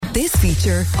This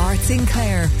feature, Arts in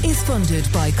Clare, is funded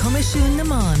by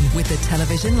Cois with a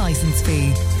television licence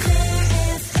fee.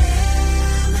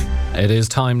 It is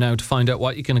time now to find out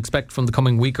what you can expect from the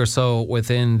coming week or so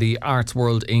within the arts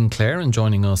world in Clare. And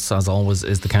joining us, as always,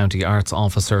 is the County Arts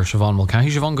Officer, Siobhán Mulcahy.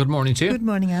 Siobhán, good morning to you. Good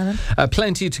morning, Alan.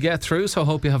 Plenty to get through, so I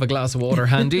hope you have a glass of water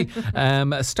handy.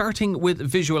 Starting with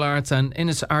visual arts and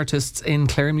Inish artists in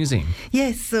Clare Museum.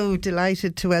 Yes, so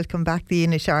delighted to welcome back the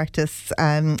Inish artists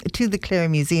to the Clare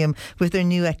Museum with their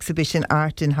new exhibition,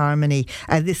 Art in Harmony.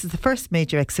 This is the first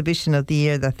major exhibition of the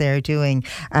year that they're doing.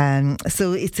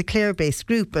 So it's a Clare-based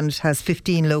group and has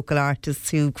 15 local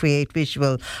artists who create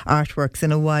visual artworks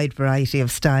in a wide variety of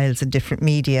styles and different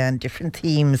media and different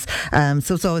themes.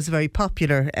 So it's always a very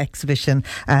popular exhibition.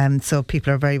 So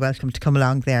people are very welcome to come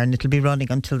along there, and it'll be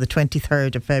running until the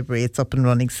 23rd of February. It's up and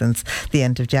running since the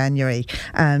end of January.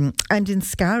 And in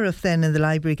Scariff then, in the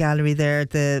Library Gallery there,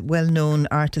 the well-known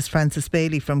artist Frances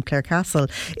Bailey from Clare Castle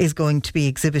is going to be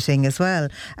exhibiting as well.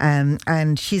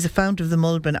 And she's a founder of the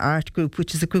Mulbay Art Group,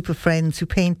 which is a group of friends who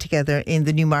paint together in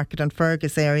the Newmarket on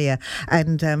Fergus area.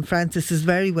 And Frances is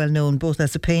very well known both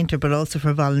as a painter but also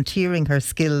for volunteering her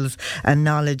skills and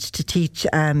knowledge to teach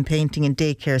painting in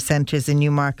daycare centres in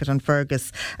Newmarket on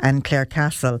Fergus and Clare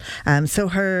Castle. So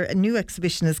her new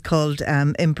exhibition is called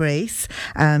Embrace,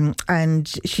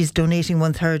 and she's donating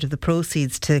 1/3 of the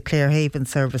proceeds to Clare Haven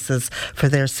Services for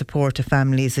their support of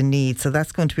families in need. So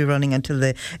that's going to be running until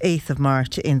the 8th of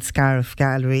March in Scariff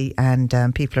Gallery, and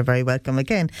people are very welcome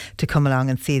again to come along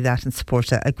and see that and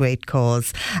support a great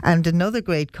cause. And another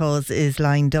great cause is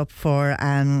lined up for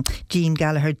Jean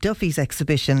Gallagher Duffy's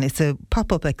exhibition. It's a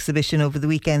pop-up exhibition over the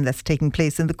weekend that's taking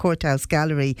place in the Courthouse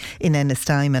Gallery in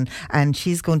Ennistymon, and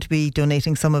she's going to be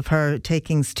donating some of her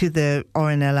takings to the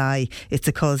RNLI. It's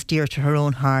a cause dear to her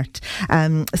own heart.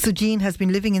 So Jean has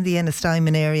been living in the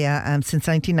Ennistymon area since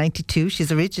 1992.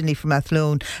 She's originally from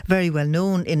Athlone, very well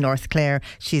known in North Clare.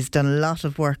 She's done a lot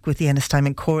of work with the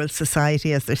Ennistymon Choral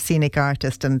Society as their scenic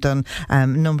artist and done a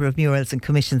number of murals and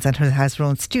commissions, and has her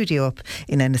own studio up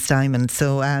in Ennistymon.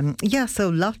 So so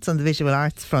lots on the visual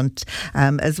arts front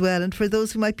as well. And for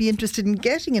those who might be interested in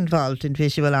getting involved in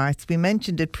visual arts, we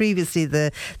mentioned it previously,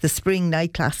 the spring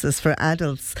night classes for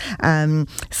adults.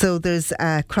 So there's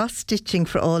cross-stitching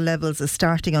for all levels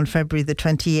starting on February the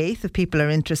 28th if people are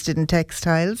interested in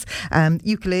textiles.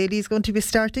 Ukulele is going to be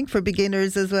starting for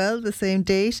beginners as well, the same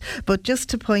date. But just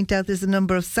to point out, there's a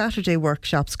number of Saturday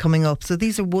workshops coming up. So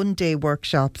these are one-day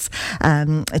workshops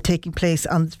taking place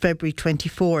on February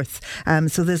 24th.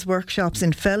 So there's workshops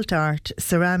in felt art,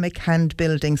 ceramic hand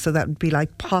building, so that would be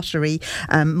like pottery,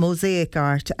 mosaic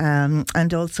art,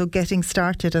 and also getting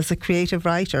started as a creative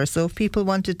writer. So if people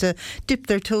wanted to dip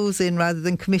their toes in rather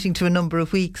than committing to a number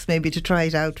of weeks, maybe to try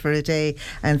it out for a day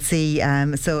and see.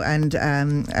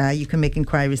 You can make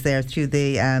inquiries there through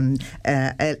the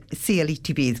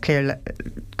CLETB,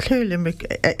 Clare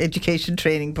Limerick Education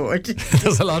Training Board.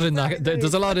 There's a lot in that.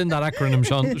 There's a lot in that acronym,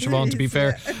 Siobhán, to be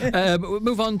fair. We'll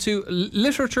move on to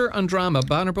literature and drama.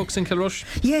 Banner Books in Kilrush.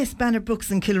 Yes, Banner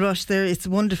Books in Kilrush. There, it's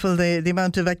wonderful the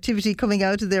amount of activity coming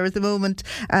out of there at the moment.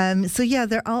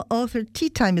 Their author tea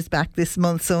time is back this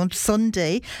month. So on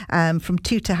Sunday, from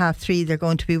 2 to 3:30, they're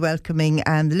going to be welcoming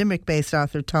the Limerick-based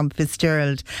author Tom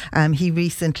Fitzgerald. He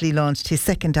recently launched his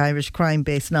second Irish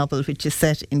crime-based novel, which is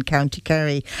set in County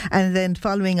Kerry. And then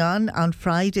following on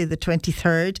Friday the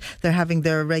 23rd, they're having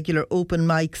their regular open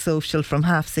mic social from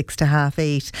 6:30 to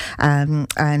 8:30,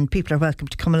 and people are welcome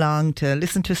to come along to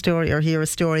listen to a story or hear a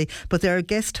story. But their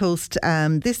guest host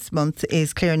this month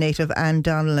is Clare native Anne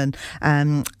Doolin,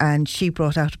 and she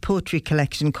brought out a poetry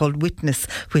collection called Witness,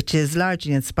 which is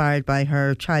largely inspired by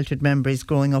her childhood memories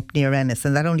growing up near Ennis,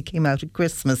 and that only came out at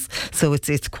Christmas, so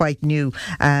it's quite new.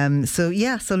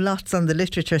 So lots on the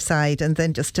literature side. And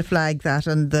then just to flag that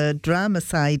on the drama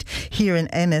side here in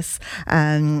Ennis,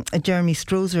 Jeremy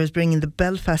Strozer is bringing the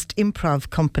Belfast Improv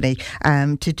Company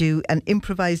to do an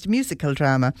improvised musical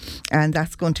drama, and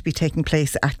that's going to be taking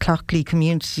place at Clockley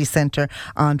Community Centre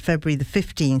on February the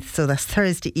 15th. So that's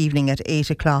Thursday evening at 8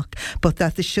 o'clock. But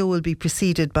that the show will be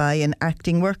preceded by an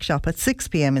acting workshop at 6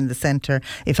 p.m. in the centre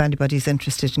if anybody's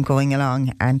interested in going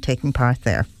along and taking part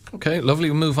there. Okay, lovely.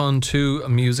 We'll move on to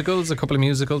musicals. A couple of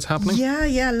musicals happening.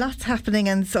 Yeah, lots happening,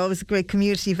 and it's always a great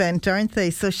community event, aren't they?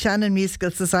 So Shannon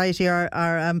Musical Society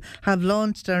have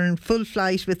launched, are in full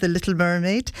flight with The Little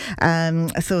Mermaid.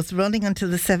 So it's running until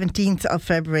the 17th of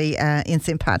February in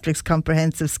St Patrick's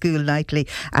Comprehensive School nightly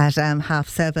at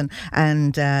 7:30,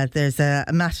 and there's a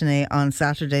matinee on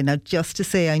Saturday. Now, just to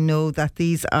say, I know that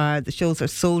the shows are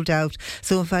sold out.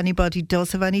 So if anybody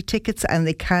does have any tickets and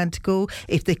they can't go,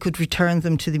 if they could return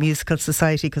them to the Musical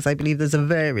Society, because I believe there's a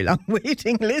very long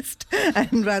waiting list,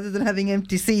 and rather than having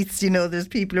empty seats, you know, there's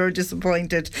people who are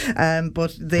disappointed,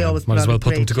 but they always might as well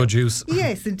put them to good use.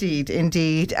 Yes, indeed.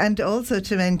 And also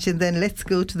to mention then, let's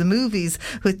go to the movies,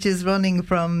 which is running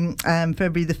from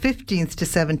February the 15th to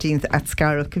 17th at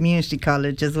Scariff Community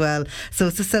College as well. So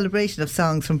it's a celebration of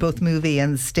songs from both movie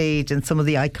and stage, and some of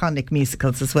the iconic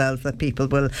musicals as well that people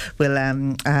will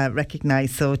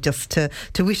recognise. So just to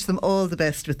wish them all the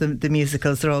best with the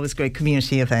musicals. They're always great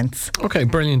community events. Okay,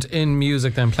 brilliant. In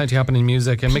music then, plenty happening in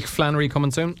music. And Mick Flannery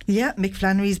coming soon? Yeah, Mick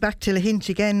Flannery's back to Lahinch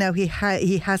again now. He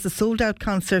has a sold out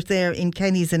concert there in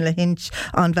Kenny's in Lahinch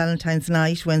on Valentine's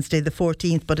night, Wednesday the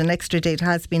 14th, but an extra date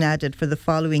has been added for the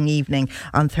following evening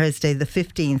on Thursday the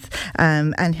 15th,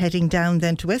 and heading down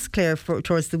then to West Clare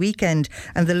towards the weekend,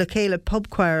 and the Locala Pub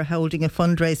Choir holding a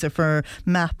fundraiser for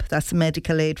MAP, that's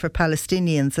Medical Aid for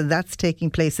Palestinians, and that's taking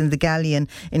place in the Galleon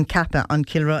in Kappa in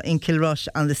Kilrush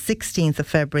on the 16th of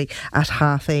February at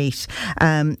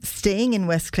 8:30. Staying in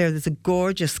West Clare, there's a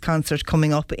gorgeous concert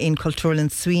coming up in Cultural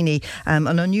and Sweeney,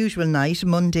 an unusual night,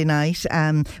 Monday night,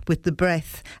 with The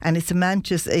Breath, and it's a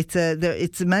Manchester-based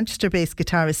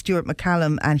guitarist Stuart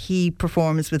McCallum, and he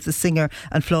performs with the singer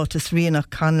and flautist Rianach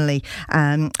Connolly,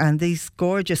 and these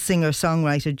gorgeous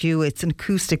singer-songwriter duo. It's an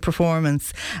acoustic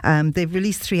performance. They've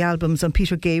released 3 albums on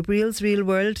Peter Gabriel's Real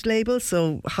World label,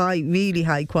 so really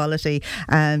high quality,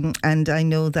 and I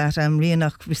know that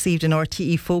Rianach received an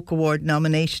RTE Folk Award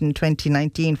nomination in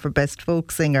 2019 for Best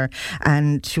Folk Singer,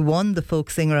 and she won the Folk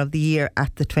Singer of the Year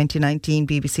at the 2019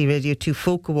 BBC Radio 2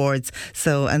 Folk Awards.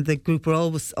 So, and the group were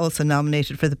also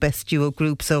nominated for the Best Duo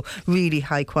Group. So really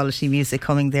high quality music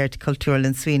coming there to Cultural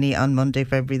and Sweeney on Monday,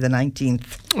 February the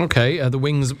 19th. Okay, the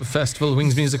Wings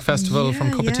Music Festival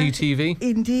from Cup of Tea TV.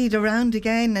 Indeed, around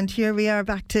again, and here we are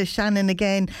back to Shannon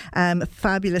again. A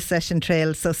fabulous session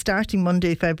trail. So starting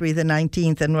Monday, February the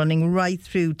 19th and running right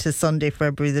through to Sunday,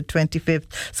 February the 25th.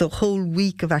 So whole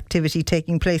week of activity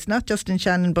taking place, not just in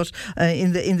Shannon, but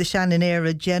in the Shannon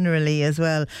area generally as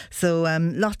well. So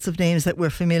lots of names that we're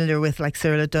familiar with, like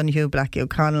Cyril O'Donoghue, Blackie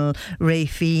O'Connell, Ray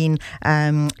Fean.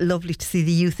 Lovely to see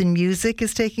the Youth in Music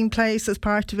is taking place as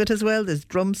part of it as well. There's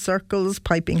drum circles,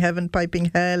 piping heaven,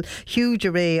 piping hell, huge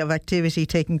array of activity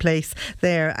taking place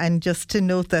there. And just to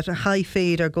note that High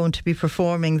Fade are going to be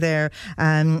performing there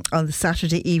on the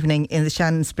Saturday evening in the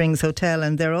Shannon Springs Hotel,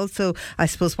 and they're also, I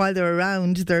suppose, while they're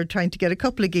around, they're trying to get a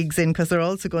couple of gigs in, because they're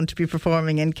also going to be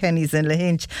performing in Kenny's in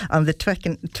Lahinch on the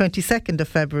 22nd of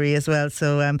February as well.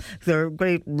 So they're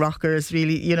great rockers,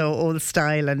 really, you know, old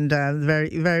style, and very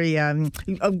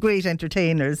great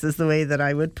entertainers is the way that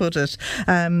I would put it.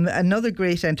 Another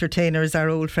great entertainer is our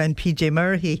old friend PJ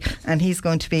Murray, and he's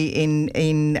going to be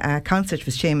in concert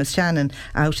with Seamus Shannon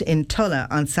out in Tulla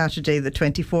on Saturday the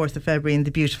 24th of February in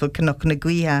the beautiful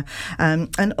Canucknaguiha,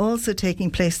 and also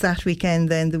taking place that weekend,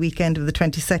 then the weekend of the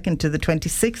 22nd to the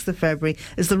 26th of February,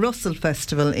 is the Russell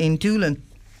Festival in Doolin.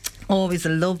 Always a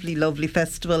lovely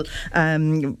festival,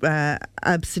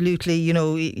 absolutely, you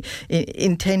know,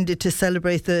 intended to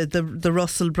celebrate the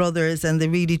Russell brothers, and they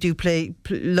really do play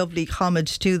lovely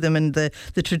homage to them and the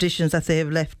traditions that they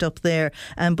have left up there.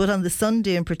 But on the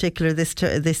Sunday in particular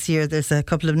this year, there's a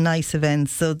couple of nice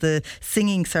events. So the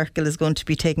singing circle is going to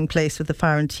be taking place with the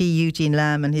Farron T. Eugene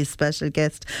Lamb and his special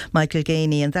guest Michael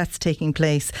Gainey, and that's taking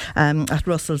place at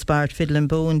Russell's Bar at Fiddle and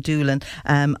Bow in Doolin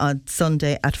on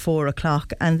Sunday at 4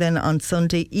 o'clock. And then on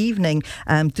Sunday evening,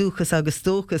 Dúchas agus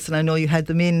Dóchas, and I know you had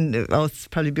them in, it's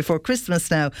probably before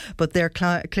Christmas now, but their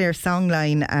Clare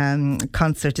Songline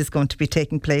concert is going to be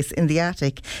taking place in the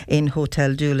attic in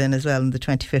Hotel Doolin as well on the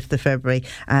 25th of February.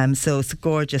 So it's a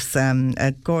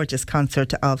gorgeous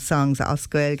concert of songs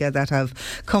Oscailga that have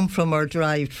come from or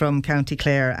derived from County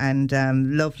Clare, and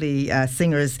lovely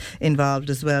singers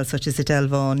involved as well, such as Adele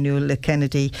Vaughan, Nuala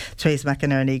Kennedy, Trace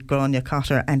McInerney, Grania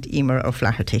Cotter and Emer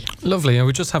O'Flaherty. Lovely, and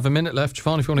we just have a minute left,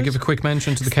 Siobhán, if you want to give a quick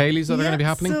mention to the Céilís that are going to be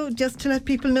happening. So just to let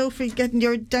people know, for getting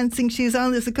your dancing shoes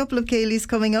on, there's a couple of Céilís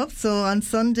coming up. So on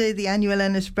Sunday, the annual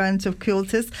Ennis branch of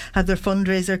Céilís have their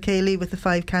fundraiser Céilí with the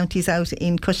 5 counties out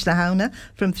in hAbhna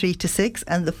from 3 to 6,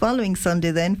 and the following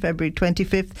Sunday then, February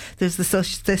 25th, there's the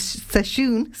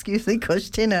Session,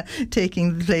 Cushtina,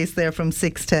 taking place there from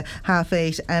 6 to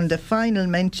 8:30, and a final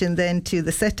mention then to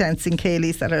the set dancing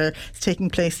Céilís that are taking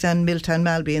place down Miltown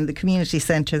Malbay in the community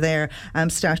centre there,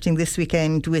 starting starting this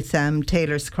weekend with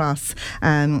Taylor's Cross.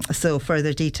 So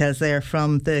further details there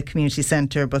from the community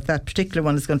centre, but that particular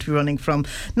one is going to be running from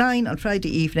 9 on Friday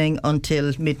evening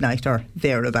until midnight or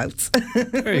thereabouts.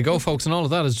 There you go, folks, and all of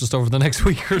that is just over the next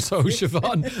week or so.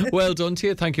 Siobhán, well done to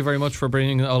you. Thank you very much for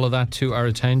bringing all of that to our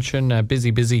attention. Busy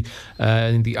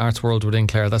in the arts world within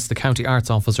Clare. That's the County Arts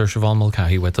Officer Siobhán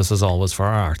Mulcahy with us as always for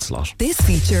our arts slot. This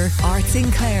feature, Arts in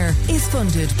Clare, is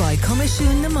funded by Cois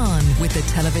with the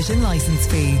television licence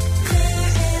fee.